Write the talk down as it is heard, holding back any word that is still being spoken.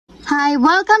Hi,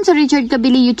 welcome to Richard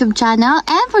Cabile YouTube channel,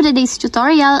 and for today's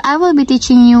tutorial, I will be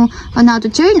teaching you on how to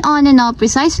turn on and off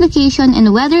precise location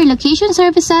and weather location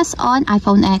services on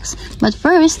iPhone X. But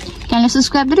first, kindly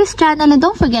subscribe to this channel and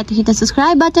don't forget to hit the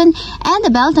subscribe button and the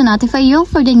bell to notify you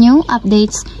for the new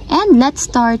updates. And let's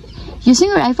start. Using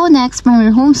your iPhone X from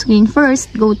your home screen,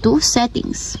 first go to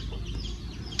Settings.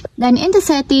 Then in the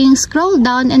Settings, scroll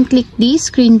down and click the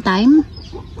Screen Time.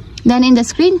 Then in the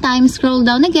Screen Time, scroll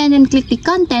down again and click the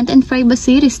Content and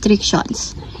Privacy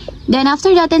Restrictions. Then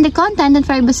after that, in the Content and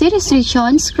Privacy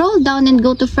Restrictions, scroll down and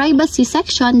go to Privacy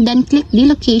section, then click the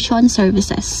Location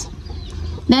Services.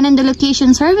 Then in the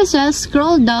Location Services,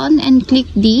 scroll down and click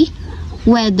the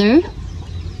Weather.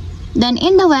 Then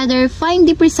in the Weather, find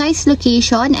the precise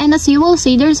location, and as you will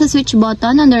see, there's a switch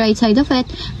button on the right side of it.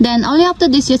 Then all you have to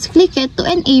do is just click it to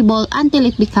enable until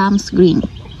it becomes green.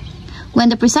 When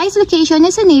the precise location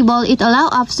is enabled, it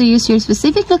allows apps to use your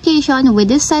specific location. With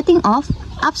this setting off,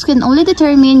 apps can only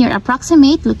determine your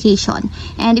approximate location.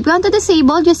 And if you want to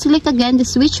disable, just click again the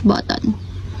switch button.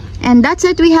 And that's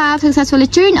it. We have successfully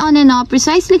turned on and off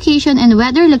precise location and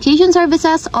weather location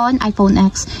services on iPhone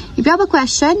X. If you have a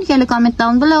question, kindly comment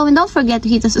down below, and don't forget to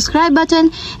hit the subscribe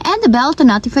button and the bell to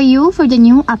notify you for the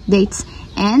new updates.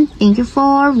 And thank you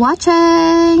for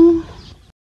watching.